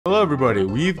Hello everybody,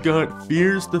 we've got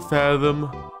Fears to Fathom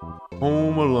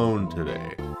Home Alone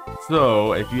today.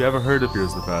 So, if you haven't heard of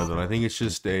Fears to Fathom, I think it's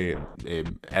just a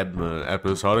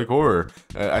episodic horror.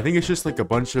 I think it's just like a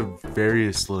bunch of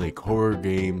various like horror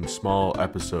game small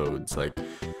episodes. Like,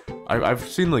 I've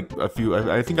seen like a few,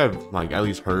 I think I've like at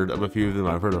least heard of a few of them.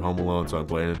 I've heard of Home Alone, so I'm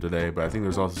playing it today, but I think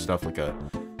there's also stuff like a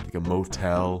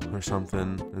motel or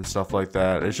something and stuff like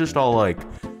that. It's just all like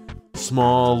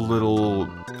small little,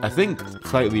 I think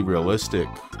slightly realistic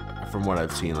from what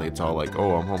I've seen. Like it's all like,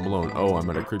 oh, I'm home alone, oh, I'm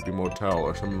at a creepy motel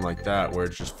or something like that, where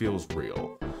it just feels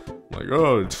real. Like,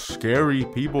 oh, it's scary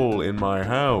people in my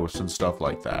house and stuff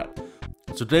like that.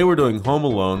 So today we're doing Home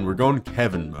Alone. We're going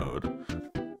Kevin mode.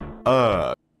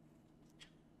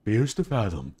 Fears to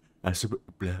Fathom,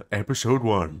 episode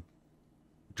 1,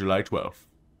 July 12th.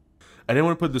 I didn't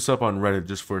want to put this up on Reddit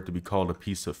just for it to be called a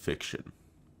piece of fiction.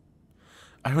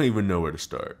 I don't even know where to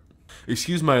start.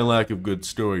 Excuse my lack of good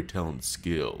storytelling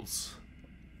skills.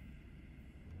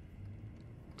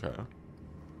 Okay.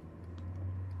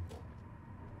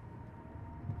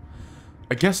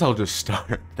 I guess I'll just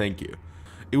start. Thank you.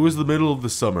 It was the middle of the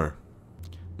summer.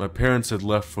 My parents had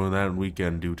left for that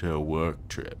weekend due to a work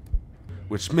trip,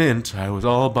 which meant I was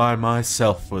all by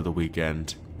myself for the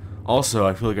weekend. Also,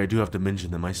 I feel like I do have to mention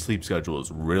that my sleep schedule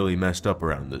is really messed up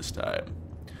around this time.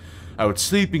 I would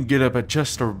sleep and get up at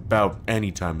just about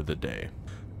any time of the day,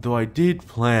 though I did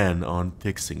plan on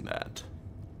fixing that.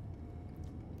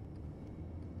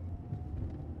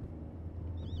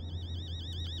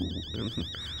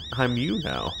 I'm you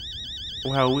now.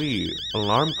 Wowee,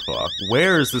 alarm clock.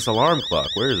 Where is this alarm clock?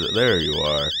 Where is it? There you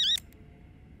are.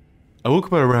 I woke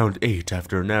up at around 8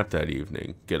 after a nap that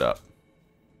evening. Get up.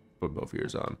 Put both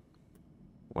ears on.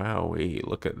 Wowee,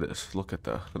 look at this. Look at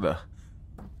the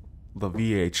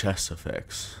VHS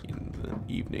effects in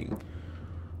the evening.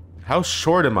 How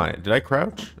short am I? Did I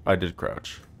crouch? I did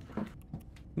crouch.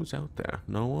 Who's out there?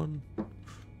 No one?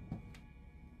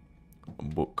 A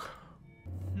book.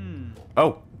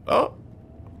 Oh.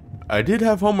 I did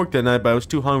have homework that night, but I was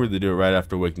too hungry to do it right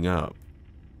after waking up.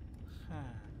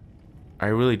 I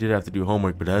really did have to do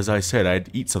homework, but as I said, I'd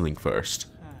eat something first.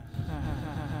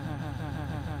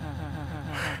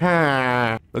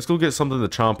 Let's go get something to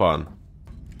chomp on.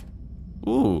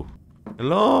 Ooh.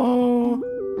 Hello?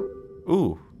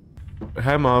 Ooh.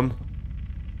 Hi, Mom.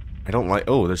 I don't like...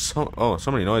 Oh, there's so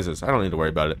many noises. I don't need to worry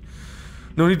about it.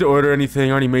 No need to order anything.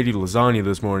 I already made you lasagna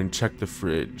this morning. Check the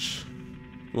fridge.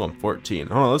 Ooh, I'm 14.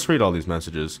 Hold on, let's read all these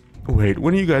messages. Wait,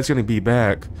 when are you guys gonna be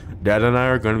back? Dad and I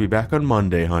are gonna be back on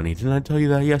Monday, honey. Didn't I tell you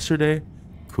that yesterday?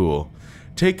 Cool.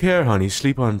 Take care, honey.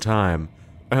 Sleep on time.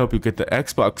 I hope you get the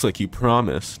Xbox like you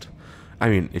promised. I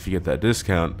mean, if you get that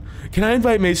discount. Can I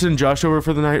invite Mason and Josh over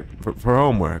for the night for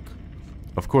homework?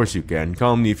 Of course you can.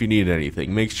 Call me if you need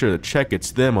anything. Make sure to check it's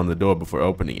them on the door before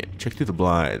opening it. Check through the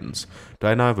blinds. Do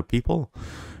I not have a peephole?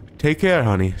 Take care,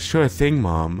 honey. Sure thing,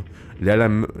 Mom. Dad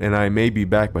and I may be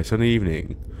back by Sunday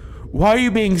evening. Why are you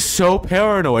being so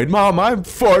paranoid? Mom, I'm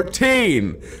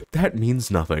 14! That means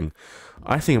nothing.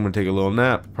 I think I'm gonna take a little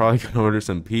nap. Probably gonna order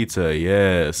some pizza.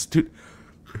 Yes. Dude,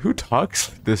 who talks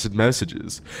like this in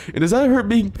messages? And is that her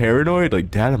being paranoid? Like,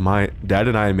 Dad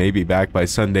and I may be back by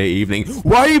Sunday evening.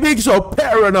 Why are you being so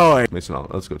paranoid? Mason,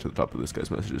 let's go to the top of this guy's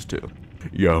messages too.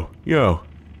 Yo,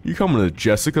 you coming to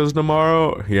Jessica's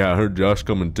tomorrow? Yeah, I heard Josh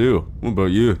coming too. What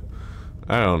about you?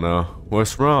 I don't know.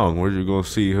 What's wrong? Were you gonna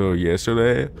see her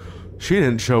yesterday? She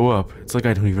didn't show up. It's like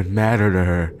I don't even matter to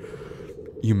her.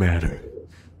 You matter.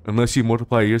 Unless you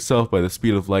multiply yourself by the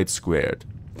speed of light squared.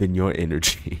 Then you're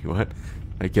energy. What?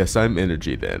 I guess I'm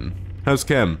energy then. How's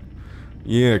Kem?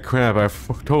 Yeah, crap, I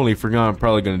totally forgot I'm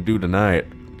probably gonna do tonight.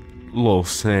 Lol,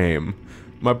 same.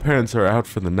 My parents are out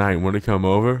for the night. Wanna come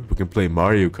over? We can play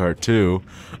Mario Kart too.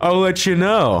 I'll let you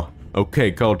know.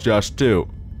 Okay, call Josh too.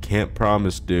 Can't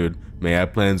promise, dude. May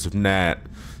have plans with Nat.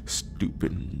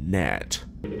 Stupid Nat.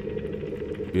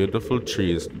 Beautiful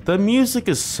trees. The music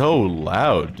is so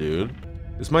loud, dude.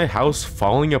 Is my house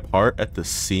falling apart at the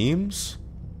seams?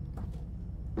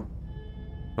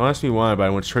 Don't ask me why, but I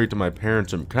went straight to my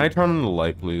parents' room. Can I turn on the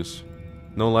light, please?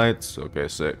 No lights? Okay,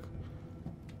 sick.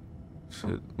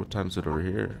 What time is it over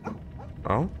here?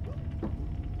 Oh?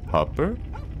 Hopper?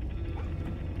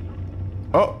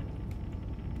 Oh!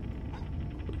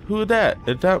 Who that?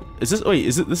 Is this? Wait,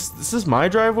 is it this? This is my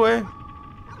driveway?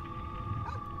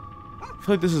 I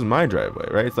feel like this is my driveway,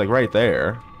 right? It's like right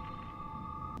there.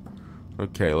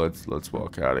 Okay, let's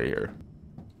walk out of here.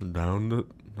 Down the.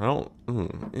 I don't.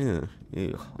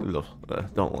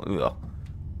 Don't.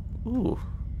 Ooh.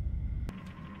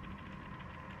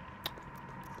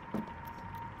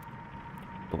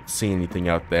 Don't see anything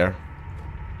out there.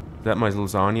 Is that my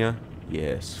lasagna?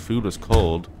 Yes. Food was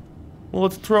cold. Well,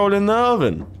 let's throw it in the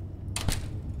oven.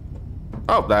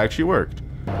 Oh, that actually worked.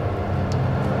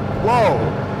 Whoa!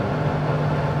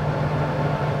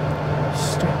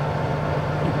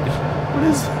 What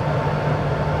is...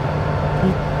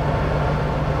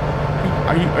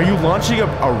 Are you launching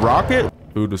a rocket?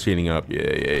 Food was heating up.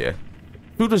 Yeah.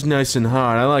 Food was nice and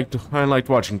hot. I liked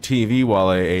watching TV while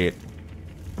I ate.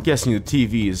 Guessing the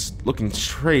TV is looking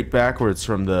straight backwards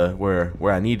from the where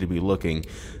I need to be looking.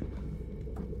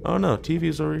 Oh no, TV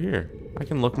is over here. I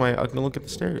can look at the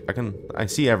stereo. I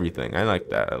see everything. I like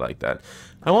that.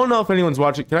 I won't know if anyone's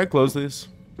watching. Can I close this?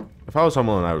 If I was home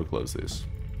alone, I would close this.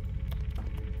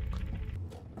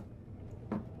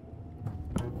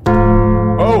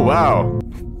 Oh wow.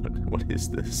 What is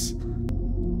this?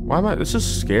 This is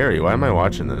scary. Why am I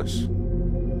watching this?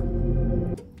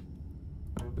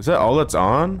 Is that all that's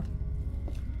on?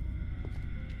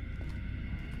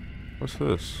 What's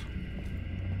this?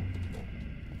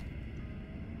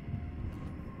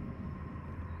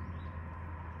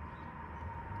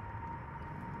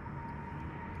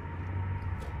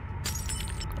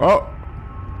 Oh!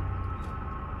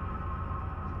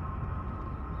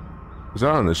 Is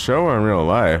that on the show or in real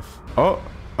life? Oh!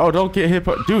 Oh, don't get hit.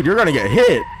 Dude, you're gonna get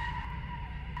hit!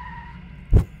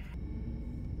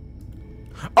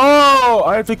 Oh!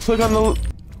 I have to click on the...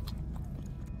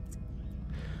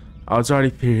 I was already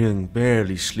feeling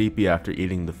barely sleepy after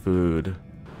eating the food.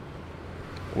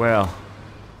 Well...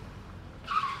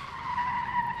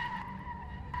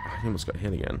 He almost got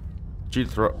hit again. G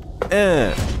throw...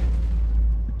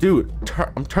 Dude,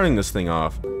 I'm turning this thing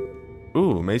off.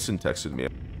 Ooh, Mason texted me.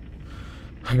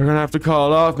 You're gonna have to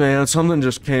call it off, man. Something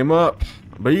just came up.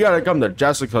 But you gotta come to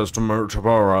Jessica's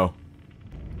tomorrow.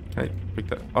 Hey, pick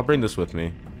that. I'll bring this with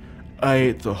me. I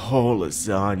ate the whole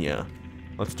lasagna.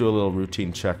 Let's do a little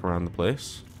routine check around the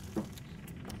place.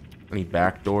 Any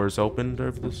back doors opened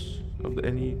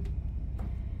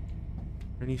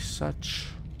any such?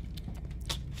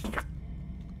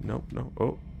 Nope, no.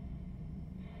 Oh.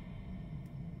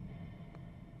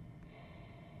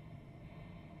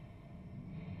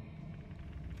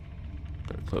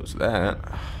 Gotta close that.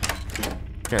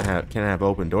 Can't have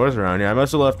open doors around here. I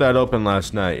must have left that open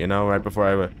last night, you know, right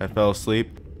before I fell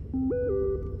asleep.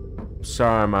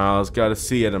 Sorry, Miles. Gotta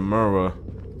see you tomorrow.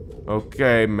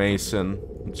 Okay, Mason.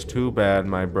 It's too bad,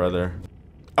 my brother.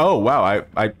 Oh, wow.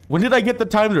 When did I get the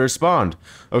time to respond?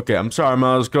 Okay, I'm sorry,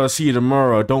 Miles. Gotta see you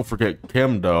tomorrow. Don't forget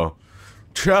Kim, though.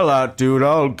 Chill out, dude.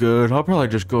 All good. I'll probably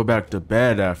just go back to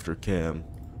bed after Kim.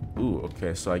 Ooh,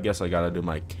 okay. So I guess I gotta do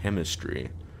my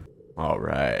chemistry.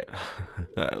 Alright.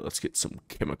 Let's get some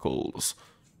chemicals.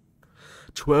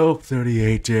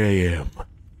 12:38 a.m.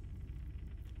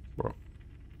 Bro.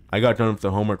 I got done with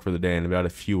the homework for the day in about a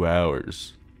few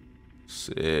hours.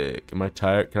 Sick. Am I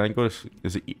tired? Can I go to...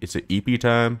 Is it EP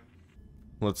time?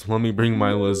 Let me bring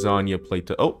my lasagna plate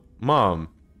to... Oh, Mom.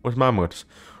 Where's Mom?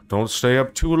 Don't stay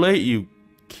up too late, you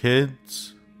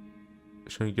kids.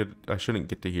 I shouldn't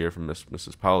get to hear from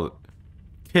Mrs. Powell.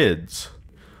 Kids.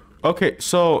 Okay,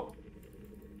 so...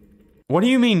 What do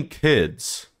you mean,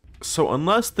 kids? So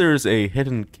unless there's a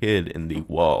hidden kid in the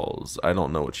walls, I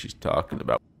don't know what she's talking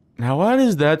about. Now, why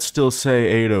does that still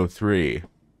say 8:03?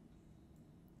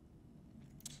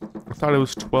 I thought it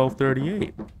was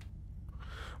 12:38.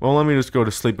 Well, let me just go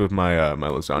to sleep with my my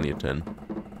lasagna tin.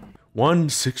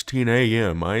 1:16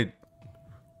 a.m.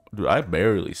 Dude, I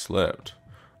barely slept.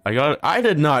 I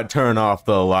did not turn off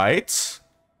the lights.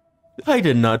 I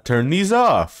did not turn these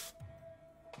off.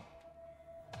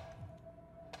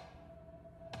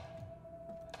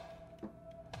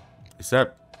 Is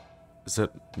that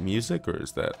music, or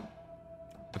is that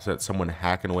someone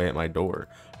hacking away at my door?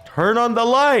 Turn on the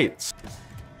lights!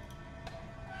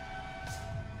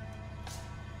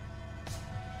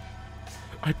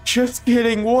 I'm just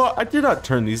kidding. What? I did not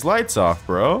turn these lights off,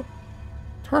 bro.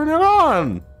 Turn it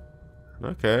on.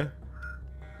 Okay.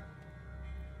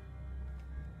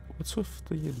 What's with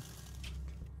the...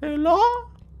 Hello?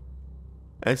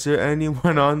 Is there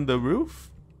anyone on the roof?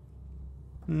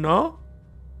 No?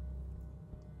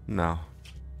 No.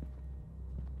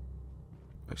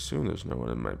 I assume there's no one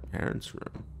in my parents'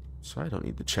 room, so I don't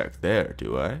need to check there,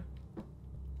 do I?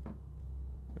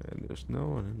 And there's no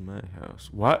one in my house.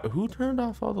 What? Who turned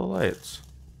off all the lights?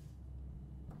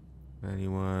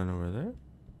 Anyone over there?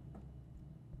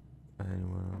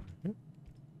 Anyone over here?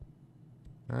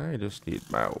 I just need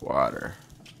my water.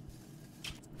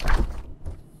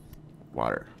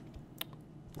 Water.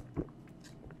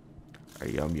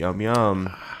 Yum, yum, yum.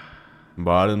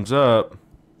 Bottoms up.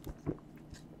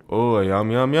 Oh,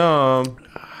 yum, yum, yum.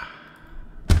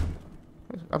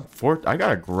 I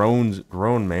got a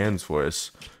grown man's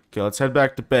voice. Okay, let's head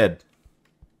back to bed.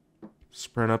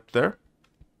 Sprint up there.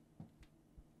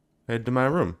 Head to my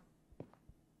room.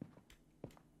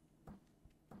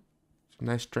 It's a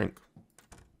nice drink.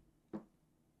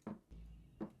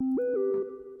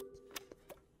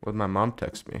 What did my mom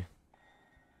text me?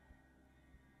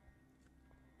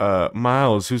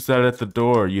 Miles, who's that at the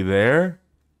door? You there?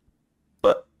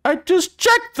 But I just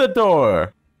checked the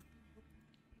door!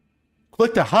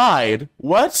 Click to hide?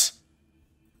 What?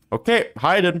 Okay,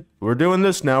 hiding. We're doing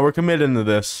this now. We're committing to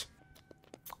this.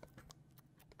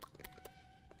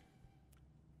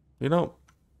 You know,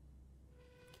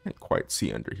 can't quite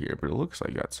see under here, but it looks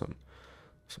like I got some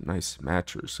nice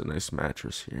mattress. A nice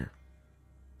mattress here.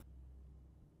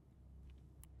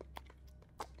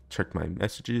 Check my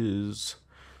messages.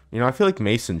 You know, I feel like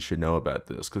Mason should know about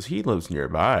this because he lives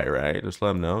nearby, right? Just let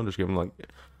him know. Just give him like,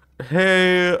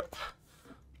 hey,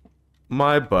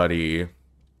 my buddy,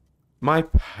 my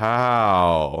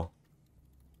pal.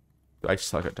 I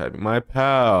suck at typing. My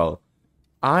pal,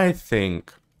 I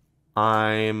think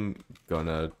I'm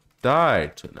gonna die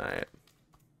tonight.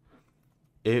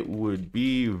 It would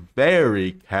be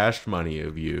very cash money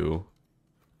of you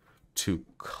to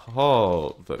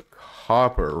call the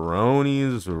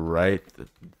copperonis right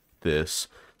this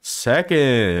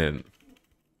second.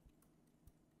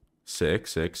 Sick.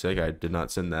 I did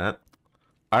not send that.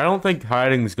 I don't think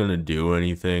hiding's gonna do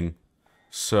anything.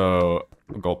 So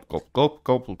gulp, gulp, gulp,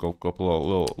 gulp, gulp, gulp, a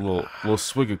little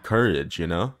swig of courage, you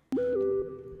know?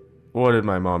 What did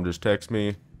my mom just text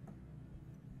me?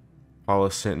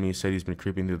 Paula sent me, said he's been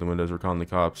creeping through the windows. We're calling the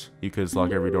cops. You kids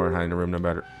lock every door and hide in a room, no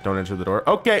matter. Don't enter the door.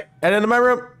 Okay, and into my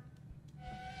room.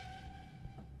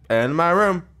 And my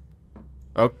room.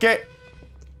 Okay.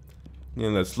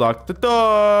 And let's lock the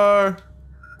door.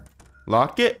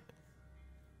 Lock it.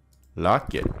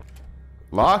 Lock it.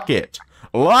 Lock it.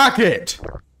 Lock it.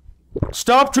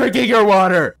 Stop drinking your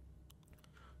water.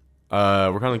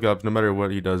 We're calling the cops no matter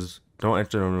what he does. Don't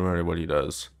enter no matter what he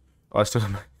does. Oh, I still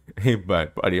have my... Hey, my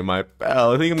buddy, my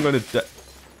pal. I think I'm gonna die.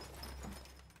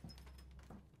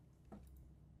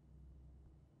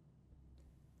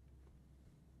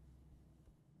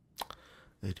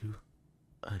 I do.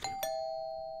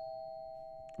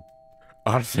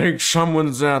 I think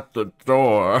someone's at the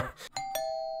door.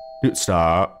 Dude,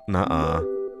 stop. Nuh-uh.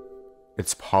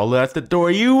 It's Paula at the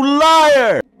door, you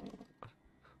liar!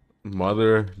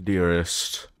 Mother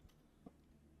dearest.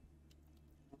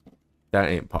 That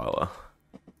ain't Paula.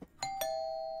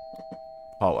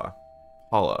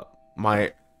 Paula,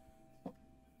 my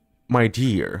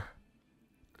dear,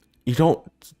 you don't,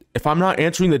 if I'm not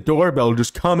answering the doorbell,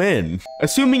 just come in.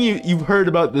 Assuming you've heard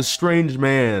about this strange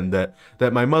man that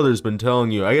my mother's been telling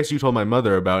you, I guess you told my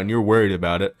mother about and you're worried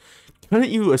about it,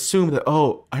 couldn't you assume that,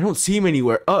 oh, I don't see him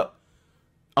anywhere,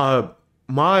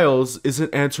 Miles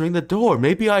isn't answering the door,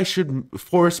 maybe I should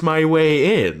force my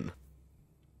way in.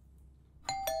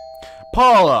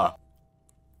 Paula!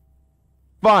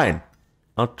 Fine.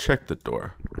 I'll check the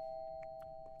door.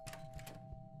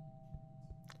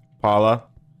 Paula?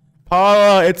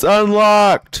 Paula, it's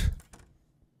unlocked!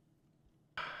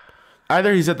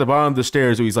 Either he's at the bottom of the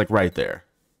stairs or he's like right there.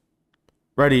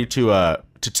 Ready to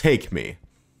take me.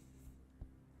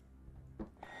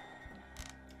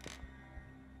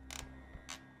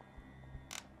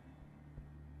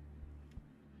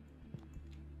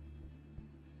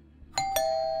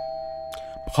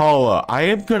 Paula, I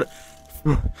am gonna...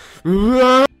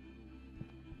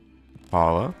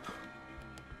 Paula?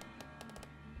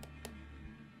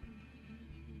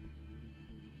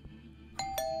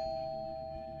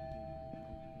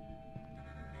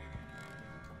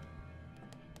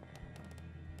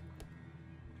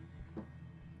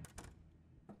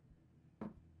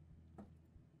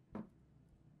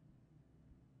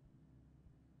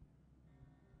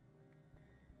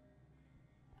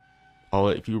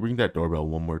 Paula, if you ring that doorbell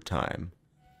one more time,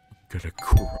 I'm gonna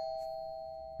cry.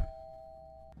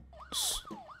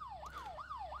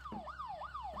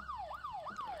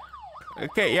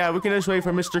 Okay, yeah, we can just wait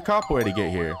for Mr. Copboy to get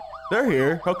here. They're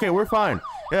here. Okay, we're fine.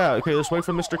 Yeah, okay, let's wait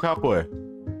for Mr. Copboy.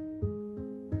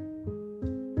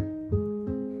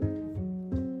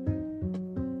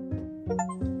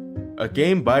 A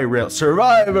game by rail.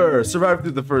 Survivor! Survived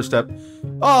through the first step.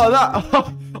 Oh,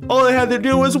 that... all I had to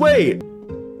do was wait!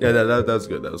 Yeah, that was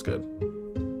good. That was good.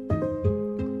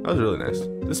 That was really nice.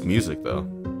 This music, though.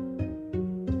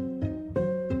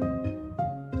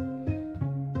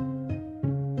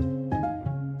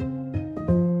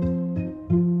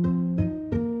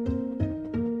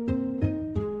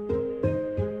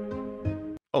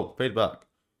 Oh, fade back.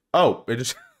 Oh, it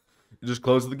just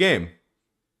closed the game.